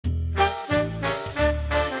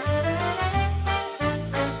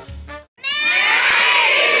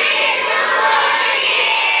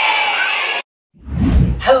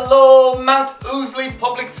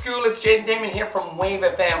it's Jade and Damien here from Wave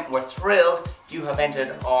FM. We're thrilled you have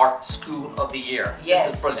entered our School of the Year. Yes.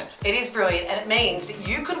 This is brilliant. It is brilliant, and it means that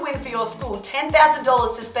you could win for your school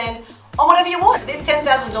 $10,000 to spend on whatever you want. This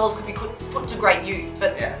 $10,000 could be put to great use,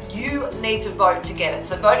 but you need to vote to get it.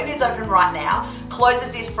 So voting is open right now,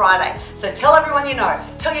 closes this Friday. So tell everyone you know,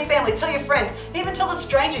 tell your family, tell your friends, and even tell the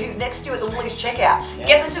stranger who's next to you at the Woolies checkout. Yeah.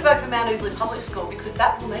 Get them to vote for Mount Ousley Public School, because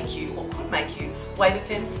that will make you, or could make you, Wave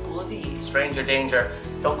FM's School of the Year. Stranger danger.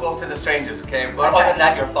 Don't go up to the strangers, okay? But other than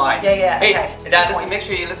that, you're fine. Yeah, hey, okay. Dad, listen, make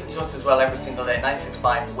sure you listen to us as well every single day.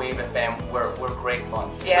 96.5 Wave FM. We're great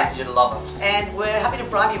fun. Yeah. You'd love us. And we're happy to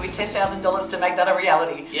bribe you with $10,000 to make that a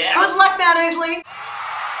reality. Yes. Good luck, Mount Ousley.